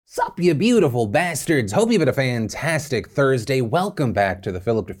Sup, you beautiful bastards. Hope you've had a fantastic Thursday. Welcome back to the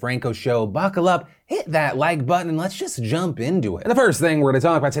Philip DeFranco Show. Buckle up, hit that like button, and let's just jump into it. And the first thing we're going to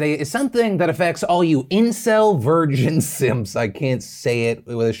talk about today is something that affects all you incel virgin simps. I can't say it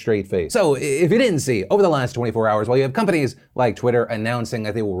with a straight face. So, if you didn't see, over the last 24 hours, while you have companies like Twitter announcing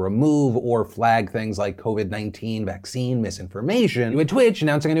that they will remove or flag things like COVID-19 vaccine misinformation, you had Twitch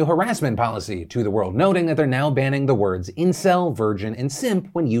announcing a new harassment policy to the world, noting that they're now banning the words incel, virgin, and simp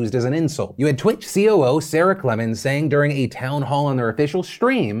when used as an insult. You had Twitch COO Sarah Clemens saying during a town hall on their official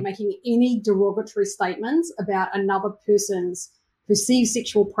stream, making any derogatory statements about another person's perceived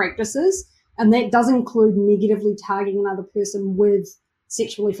sexual practices, and that does include negatively targeting another person with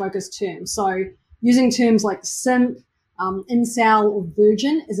sexually focused terms. So using terms like simp, incel, or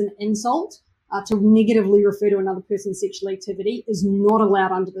virgin as an insult to negatively refer to another person's sexual activity is not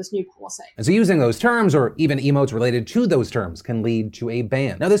allowed under this new policy. And so using those terms, or even emotes related to those terms, can lead to a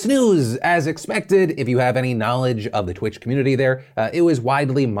ban. Now this news, as expected, if you have any knowledge of the Twitch community there, it was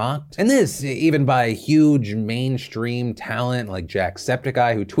widely mocked. And this, even by huge mainstream talent like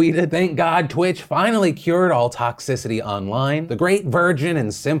Jacksepticeye, who tweeted, "Thank God Twitch finally cured all toxicity online. The great virgin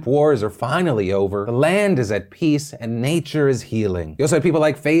and simp wars are finally over. The land is at peace and nature is healing." You also had people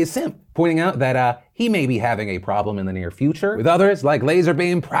like FaZe Simp pointing out that he may be having a problem in the near future, with others like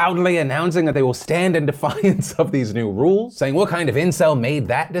LazarBeam proudly announcing that they will stand in defiance of these new rules, saying what kind of incel made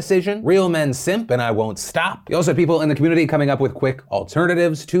that decision? Real men simp and I won't stop. You also had people in the community coming up with quick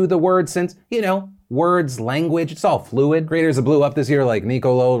alternatives to the word, since, you know, words, language, it's all fluid. Creators that blew up this year like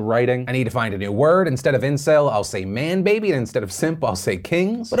Neekolul writing, "I need to find a new word. Instead of incel, I'll say man baby, and instead of simp, I'll say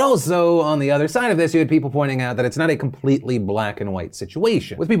kings." But also, on the other side of this, you had people pointing out that it's not a completely black and white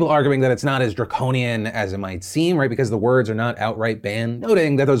situation, with people arguing that it's not as draconian as it might seem, right? Because the words are not outright banned,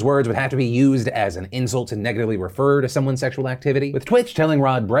 noting that those words would have to be used as an insult to negatively refer to someone's sexual activity, with Twitch telling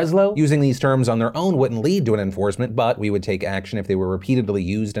Rod Breslow using these terms on their own wouldn't lead to an enforcement, but we would take action if they were repeatedly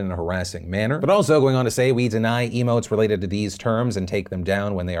used in a harassing manner. But also going on to say we deny emotes related to these terms and take them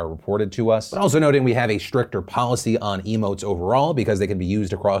down when they are reported to us. But also noting we have a stricter policy on emotes overall because they can be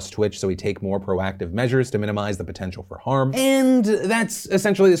used across Twitch, so we take more proactive measures to minimize the potential for harm. And that's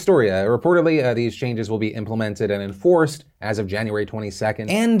essentially the story. Reportedly, these changes will be implemented and enforced as of January 22nd.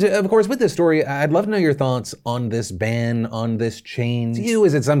 And of course, with this story, I'd love to know your thoughts on this ban, on this change. To you,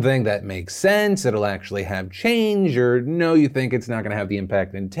 is it something that makes sense, it'll actually have change, or no, you think it's not gonna have the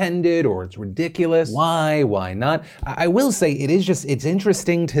impact intended, or it's ridiculous? Why not? I will say it's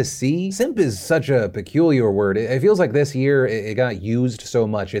interesting to see. Simp is such a peculiar word. It feels like this year it got used so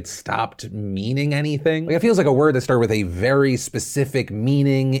much it stopped meaning anything. Like, it feels like a word that started with a very specific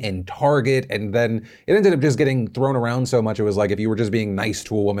meaning and target, and then it ended up just getting thrown around so much it was like if you were just being nice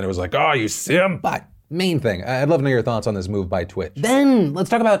to a woman, it was like, "Oh, you simp." But main thing, I'd love to know your thoughts on this move by Twitch. Then let's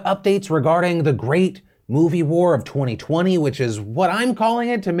talk about updates regarding the great movie war of 2020, which is what I'm calling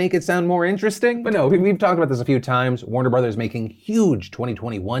it to make it sound more interesting. But no, we've talked about this a few times. Warner Brothers making huge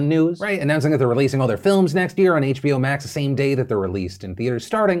 2021 news, right? Announcing that they're releasing all their films next year on HBO Max the same day that they're released in theaters,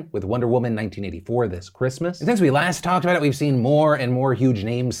 starting with Wonder Woman 1984 this Christmas. And since we last talked about it, we've seen more and more huge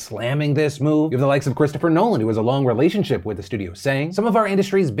names slamming this move. You have the likes of Christopher Nolan, who has a long relationship with the studio, saying, "Some of our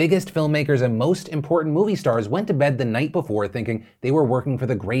industry's biggest filmmakers and most important movie stars went to bed the night before thinking they were working for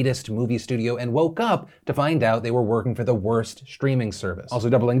the greatest movie studio and woke up to find out they were working for the worst streaming service." Also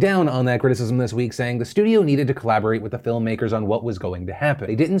doubling down on that criticism this week, saying the studio needed to collaborate with the filmmakers on what was going to happen.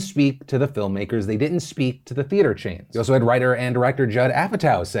 They didn't speak to the filmmakers, they didn't speak to the theater chains. You also had writer and director Judd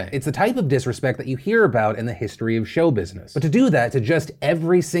Apatow saying, "It's the type of disrespect that you hear about in the history of show business. But to do that to just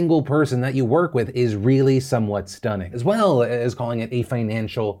every single person that you work with is really somewhat stunning," as well as calling it a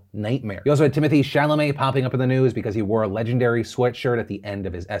financial nightmare. You also had Timothée Chalamet popping up in the news because he wore a legendary sweatshirt at the end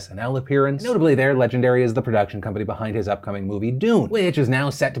of his SNL appearance. And notably there, Legendary is the production company behind his upcoming movie Dune, which is now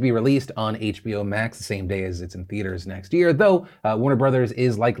set to be released on HBO Max the same day as it's in theaters next year, though Warner Brothers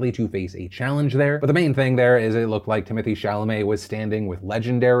is likely to face a challenge there. But the main thing there is it looked like Timothée Chalamet was standing with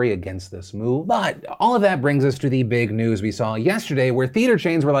Legendary against this move. But all of that brings us to the big news we saw yesterday, where theater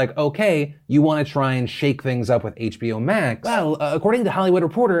chains were like, okay, you want to try and shake things up with HBO Max? Well, according to Hollywood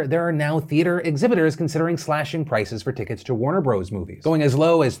Reporter, there are now theater exhibitors considering slashing prices for tickets to Warner Bros. Movies, going as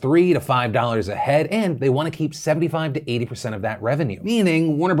low as $3 to $5 a head and they want to keep 75 to 80% of that revenue.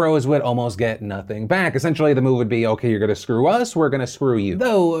 Meaning, Warner Bros. Would almost get nothing back. Essentially, the move would be, okay, you're gonna screw us, we're gonna screw you.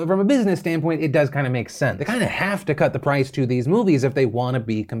 Though, from a business standpoint, it does kind of make sense. They kind of have to cut the price to these movies if they want to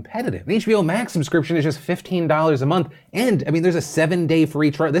be competitive. An HBO Max subscription is just $15 a month, and I mean, there's a 7-day free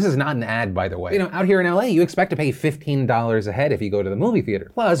trial. This is not an ad, by the way. You know, out here in LA, you expect to pay $15 a head if you go to the movie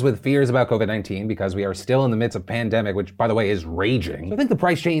theater. Plus, with fears about COVID-19, because we are still in the midst of pandemic, which, by the way, is raging, so I think the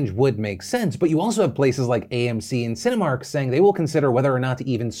price change would make sense. But you also have places like AMC and Cinemark saying they will consider whether or not to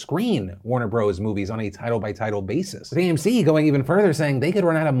even screen Warner Bros. Movies on a title-by-title basis. With AMC going even further, saying they could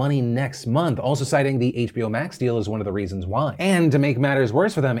run out of money next month, also citing the HBO Max deal as one of the reasons why. And to make matters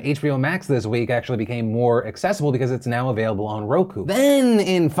worse for them, HBO Max this week actually became more accessible because it's now available on Roku. Then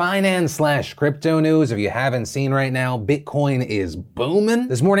in finance/crypto news, if you haven't seen right now, Bitcoin is booming.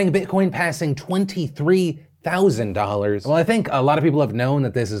 This morning, Bitcoin passing $23,000. Well, I think a lot of people have known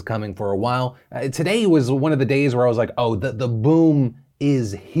that this is coming for a while. Today was one of the days where I was like, oh, the boom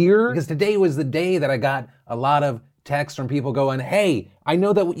is here. Because today was the day that I got a lot of texts from people going, hey, I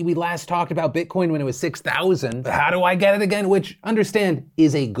know that we last talked about Bitcoin when it was 6,000, but how do I get it again? Which, understand,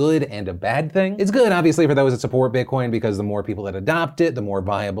 is a good and a bad thing. It's good, obviously, for those that support Bitcoin because the more people that adopt it, the more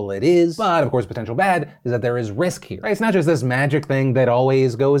viable it is. But, of course, potential bad is that there is risk here. Right? It's not just this magic thing that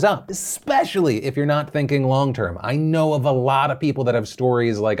always goes up, especially if you're not thinking long-term. I know of a lot of people that have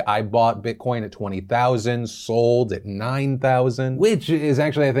stories like, I bought Bitcoin at 20,000, sold at 9,000, which is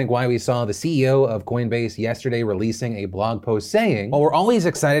actually, I think, why we saw the CEO of Coinbase yesterday releasing a blog post saying, well, we're always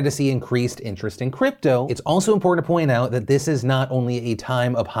excited to see increased interest in crypto. It's also important to point out that this is not only a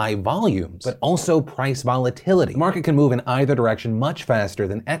time of high volumes, but also price volatility. The market can move in either direction much faster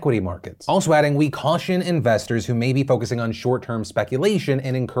than equity markets. Also adding, we caution investors who may be focusing on short-term speculation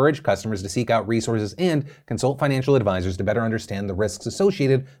and encourage customers to seek out resources and consult financial advisors to better understand the risks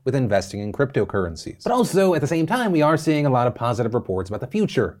associated with investing in cryptocurrencies. But also, at the same time, we are seeing a lot of positive reports about the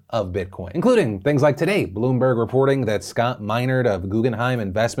future of Bitcoin, including things like today, Bloomberg reporting that Scott Minerd of Guggenheim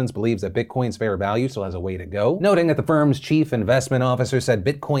Investments believes that Bitcoin's fair value still has a way to go, noting that the firm's chief investment officer said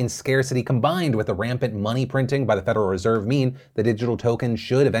Bitcoin's scarcity combined with the rampant money printing by the Federal Reserve mean the digital token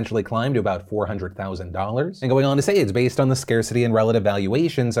should eventually climb to about $400,000. And going on to say it's based on the scarcity and relative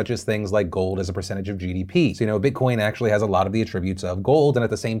valuation, such as things like gold as a percentage of GDP. So, Bitcoin actually has a lot of the attributes of gold and at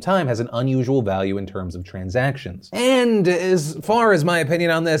the same time has an unusual value in terms of transactions. And as far as my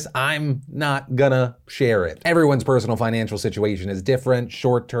opinion on this, I'm not gonna share it. Everyone's personal financial situation is different,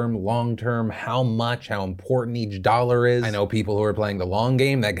 short-term, long-term, how much, how important each dollar is. I know people who are playing the long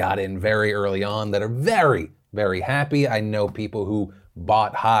game that got in very early on that are very, very happy. I know people who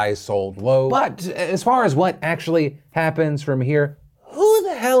bought high, sold low. But as far as what actually happens from here, who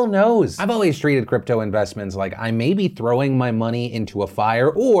the hell knows? I've always treated crypto investments like I may be throwing my money into a fire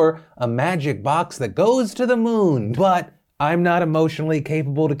or a magic box that goes to the moon, but I'm not emotionally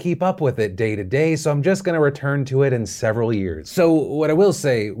capable to keep up with it day to day, so I'm just gonna return to it in several years. So what I will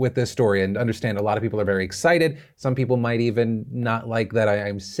say with this story, and understand a lot of people are very excited, some people might even not like that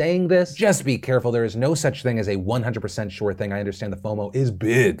I'm saying this, just be careful. There is no such thing as a 100% sure thing. I understand the FOMO is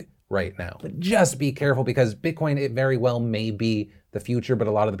big right now, but just be careful because Bitcoin, it very well may be the future, but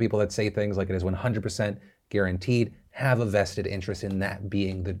a lot of the people that say things like it is 100% guaranteed have a vested interest in that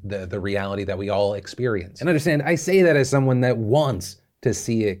being the reality that we all experience. And understand, I say that as someone that wants to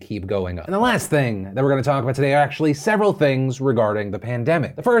see it keep going up. And the last thing that we're going to talk about today are actually several things regarding the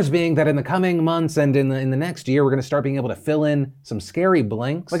pandemic. The first being that in the coming months and in the next year, we're going to start being able to fill in some scary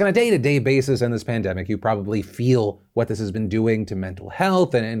blanks. Like on a day-to-day basis in this pandemic, you probably feel what this has been doing to mental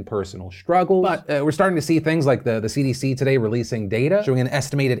health and personal struggles. But we're starting to see things like the CDC today releasing data showing an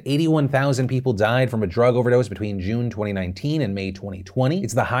estimated 81,000 people died from a drug overdose between June 2019 and May 2020.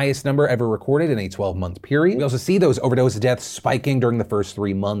 It's the highest number ever recorded in a 12-month period. We also see those overdose deaths spiking during the first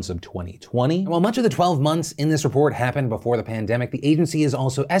 3 months of 2020. And while much of the 12 months in this report happened before the pandemic, the agency is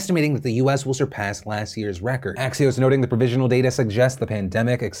also estimating that the US will surpass last year's record. Axios noting the provisional data suggests the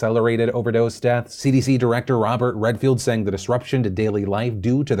pandemic accelerated overdose deaths. CDC Director Robert Redfield saying the disruption to daily life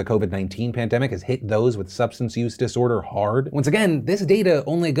due to the COVID-19 pandemic has hit those with substance use disorder hard. Once again, this data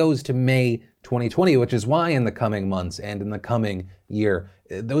only goes to May 2020, which is why in the coming months and in the coming year,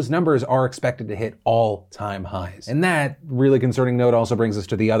 those numbers are expected to hit all-time highs. And that really concerning note also brings us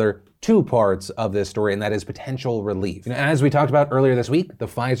to the other two parts of this story, and that is potential relief. As we talked about earlier this week, the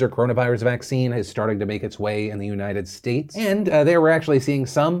Pfizer coronavirus vaccine is starting to make its way in the United States. And there we're actually seeing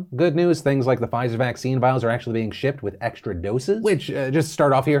some good news. Things like the Pfizer vaccine vials are actually being shipped with extra doses, which, just to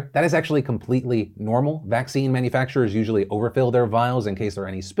start off here, that is actually completely normal. Vaccine manufacturers usually overfill their vials in case there are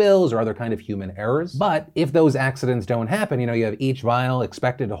any spills or other kind of human errors. But if those accidents don't happen, you have each vial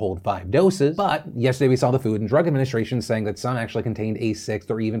expected to hold 5 doses, but yesterday we saw the Food and Drug Administration saying that some actually contained a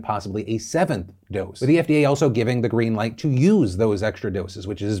 6th or even possibly a 7th dose, with the FDA also giving the green light to use those extra doses,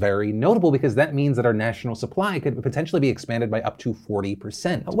 which is very notable because that means that our national supply could potentially be expanded by up to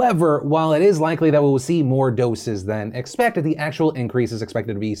 40%. However, while it is likely that we will see more doses than expected, the actual increase is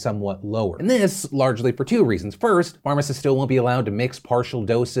expected to be somewhat lower. And this largely for 2 reasons. First, pharmacists still won't be allowed to mix partial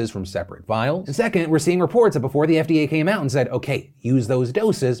doses from separate vials. And second, we're seeing reports that before the FDA came out and said, okay, use those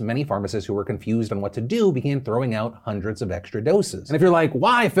doses, many pharmacists who were confused on what to do began throwing out hundreds of extra doses. And if you're like,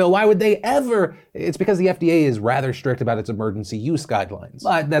 why, Phil? Why would they ever? It's because the FDA is rather strict about its emergency use guidelines.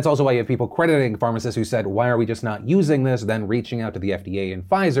 But that's also why you have people crediting pharmacists who said, why are we just not using this, then reaching out to the FDA and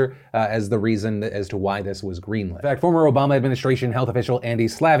Pfizer as the reason as to why this was greenlit. In fact, former Obama administration health official Andy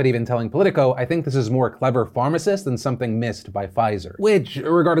Slavitt even telling Politico, I think this is more clever pharmacists than something missed by Pfizer. Which,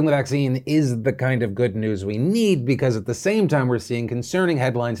 regarding the vaccine, is the kind of good news we need, because at the same time we're seeing concerning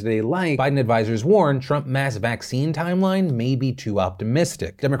headlines today like Biden advisors warn Trump mass vaccine timeline may be too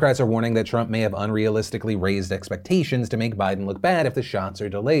optimistic. Democrats are warning that Trump may have unrealistically raised expectations to make Biden look bad if the shots are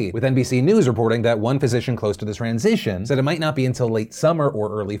delayed, with NBC News reporting that one physician close to the transition said it might not be until late summer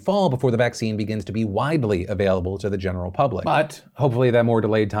or early fall before the vaccine begins to be widely available to the general public. But hopefully that more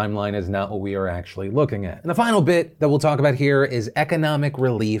delayed timeline is not what we are actually looking at. And the final bit that we'll talk about here is economic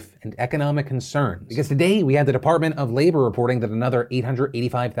relief and economic concerns. Because today we had the Department of Labor reporting that another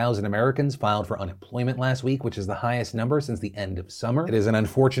 885,000 Americans filed for unemployment last week, which is the highest number since the end of summer. It is an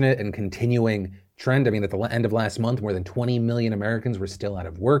unfortunate and continuing trend. I mean, at the end of last month, more than 20 million Americans were still out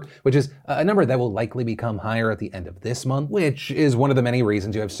of work, which is a number that will likely become higher at the end of this month, which is one of the many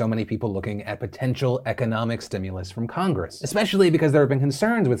reasons you have so many people looking at potential economic stimulus from Congress, especially because there have been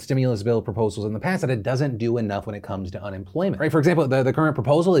concerns with stimulus bill proposals in the past that it doesn't do enough when it comes to unemployment. Right? For example, the current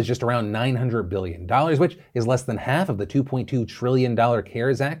proposal is just around $900 billion, which is less than half of the $2.2 trillion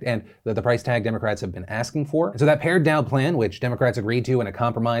CARES Act and the price tag Democrats have been asking for. And so that pared down plan, which Democrats agreed to in a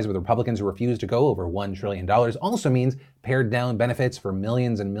compromise with Republicans who refused to go over $1 trillion, also means pared down benefits for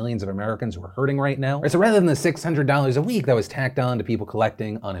millions and millions of Americans who are hurting right now. Right, so rather than the $600 a week that was tacked on to people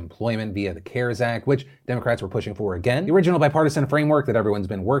collecting unemployment via the CARES Act, which Democrats were pushing for again, the original bipartisan framework that everyone's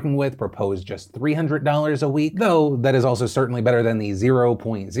been working with proposed just $300 a week, though that is also certainly better than the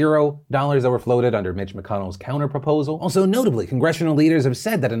 $0.0 that were floated under Mitch McConnell's counter proposal. Also notably, congressional leaders have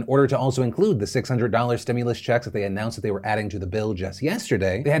said that in order to also include the $600 stimulus checks that they announced that they were adding to the bill just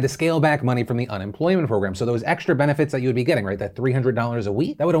yesterday, they had to scale back money from the unemployment program. So those extra benefits that you would be getting, right, that $300 a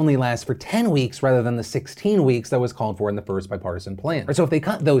week, that would only last for 10 weeks rather than the 16 weeks that was called for in the first bipartisan plan. Right, so if they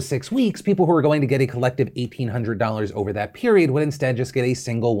cut those 6 weeks, people who are going to get a collective $1,800 over that period would instead just get a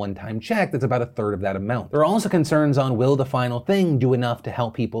single one-time check that's about a third of that amount. There are also concerns on will the final thing do enough to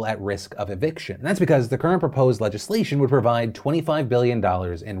help people at risk of eviction. And that's because the current proposed legislation would provide $25 billion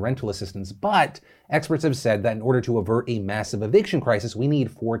in rental assistance, but experts have said that in order to avert a massive eviction crisis, we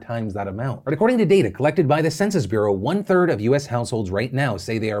need 4 times that amount. But according to data collected by the Census Bureau, 1/3 of US households right now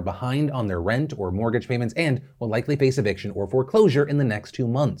say they are behind on their rent or mortgage payments and will likely face eviction or foreclosure in the next 2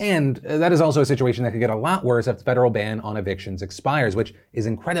 months. And that is also a situation that could get a lot worse if the federal ban on evictions expires, which is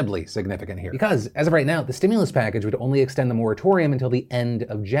incredibly significant here. Because as of right now, the stimulus package would only extend the moratorium until the end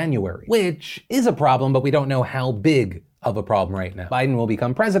of January, which is a problem, but we don't know how big of a problem right now. Biden will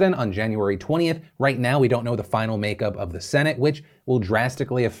become president on January 20th. Right now, we don't know the final makeup of the Senate, which will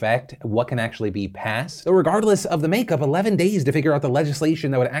drastically affect what can actually be passed. So regardless of the makeup, 11 days to figure out the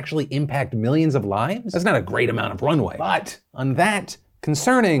legislation that would actually impact millions of lives? That's not a great amount of runway. But on that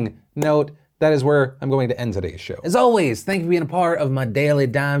concerning note, that is where I'm going to end today's show. As always, thank you for being a part of my daily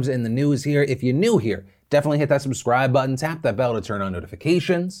dives in the news here. If you're new here, definitely hit that subscribe button, tap that bell to turn on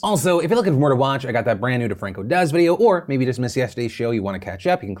notifications. Also, if you're looking for more to watch, I got that brand new DeFranco Does video, or maybe you just missed yesterday's show, you want to catch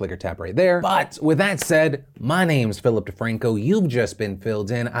up, you can click or tap right there. But with that said, my name's Philip DeFranco, you've just been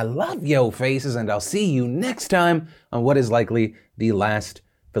filled in. I love yo faces, and I'll see you next time on what is likely the last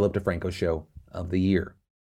Philip DeFranco show of the year.